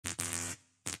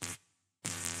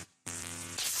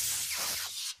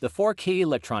The 4K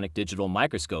Electronic Digital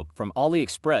Microscope from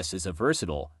Aliexpress is a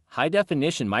versatile,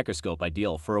 high-definition microscope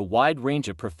ideal for a wide range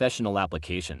of professional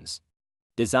applications.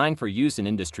 Designed for use in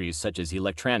industries such as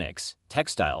electronics,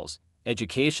 textiles,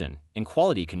 education, and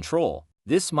quality control,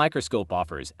 this microscope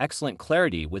offers excellent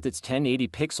clarity with its 1080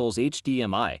 pixels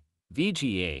HDMI,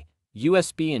 VGA,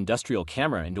 USB industrial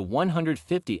camera and a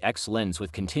 150x lens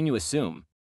with continuous zoom.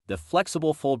 The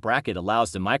flexible fold bracket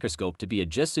allows the microscope to be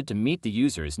adjusted to meet the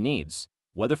user's needs,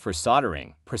 whether for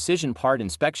soldering, precision part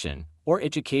inspection, or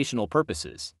educational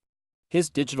purposes. His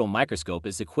digital microscope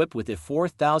is equipped with a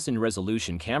 4000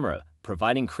 resolution camera,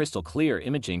 providing crystal clear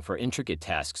imaging for intricate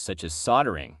tasks such as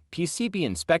soldering, PCB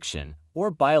inspection,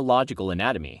 or biological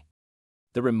anatomy.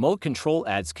 The remote control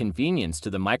adds convenience to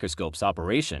the microscope's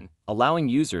operation, allowing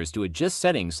users to adjust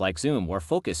settings like zoom or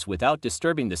focus without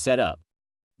disturbing the setup.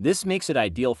 This makes it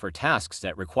ideal for tasks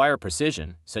that require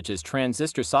precision, such as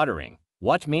transistor soldering,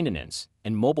 watch maintenance,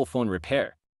 and mobile phone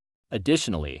repair.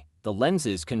 Additionally, the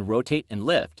lenses can rotate and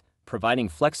lift, providing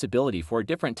flexibility for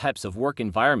different types of work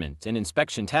environment and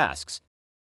inspection tasks.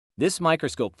 This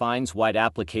microscope finds wide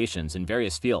applications in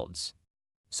various fields.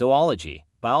 Zoology,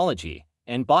 biology,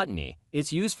 and botany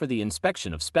is used for the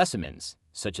inspection of specimens,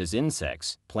 such as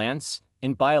insects, plants,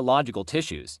 and biological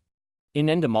tissues. In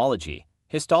entomology,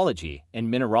 histology,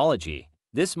 and mineralogy,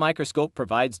 this microscope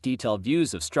provides detailed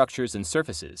views of structures and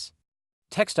surfaces.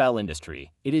 Textile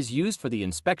industry, it is used for the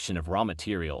inspection of raw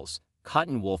materials,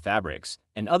 cotton wool fabrics,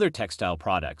 and other textile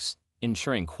products,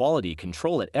 ensuring quality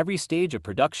control at every stage of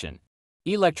production.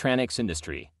 Electronics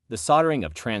industry, the soldering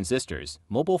of transistors,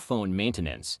 mobile phone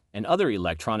maintenance, and other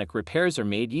electronic repairs are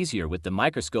made easier with the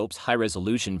microscope's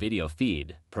high-resolution video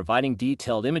feed, providing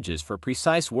detailed images for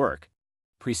precise work.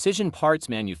 Precision parts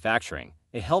manufacturing,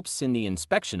 it helps in the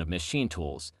inspection of machine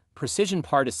tools, precision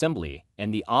part assembly,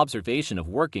 and the observation of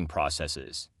working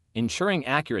processes, ensuring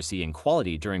accuracy and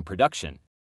quality during production.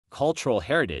 Cultural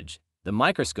heritage, the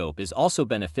microscope is also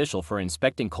beneficial for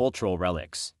inspecting cultural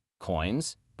relics,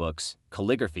 coins, books,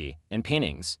 calligraphy, and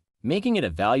paintings, making it a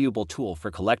valuable tool for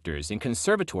collectors and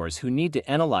conservators who need to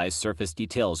analyze surface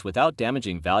details without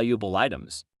damaging valuable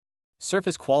items.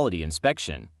 Surface quality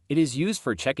inspection, it is used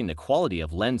for checking the quality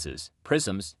of lenses,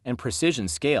 prisms, and precision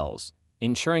scales,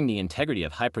 ensuring the integrity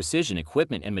of high-precision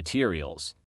equipment and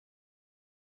materials.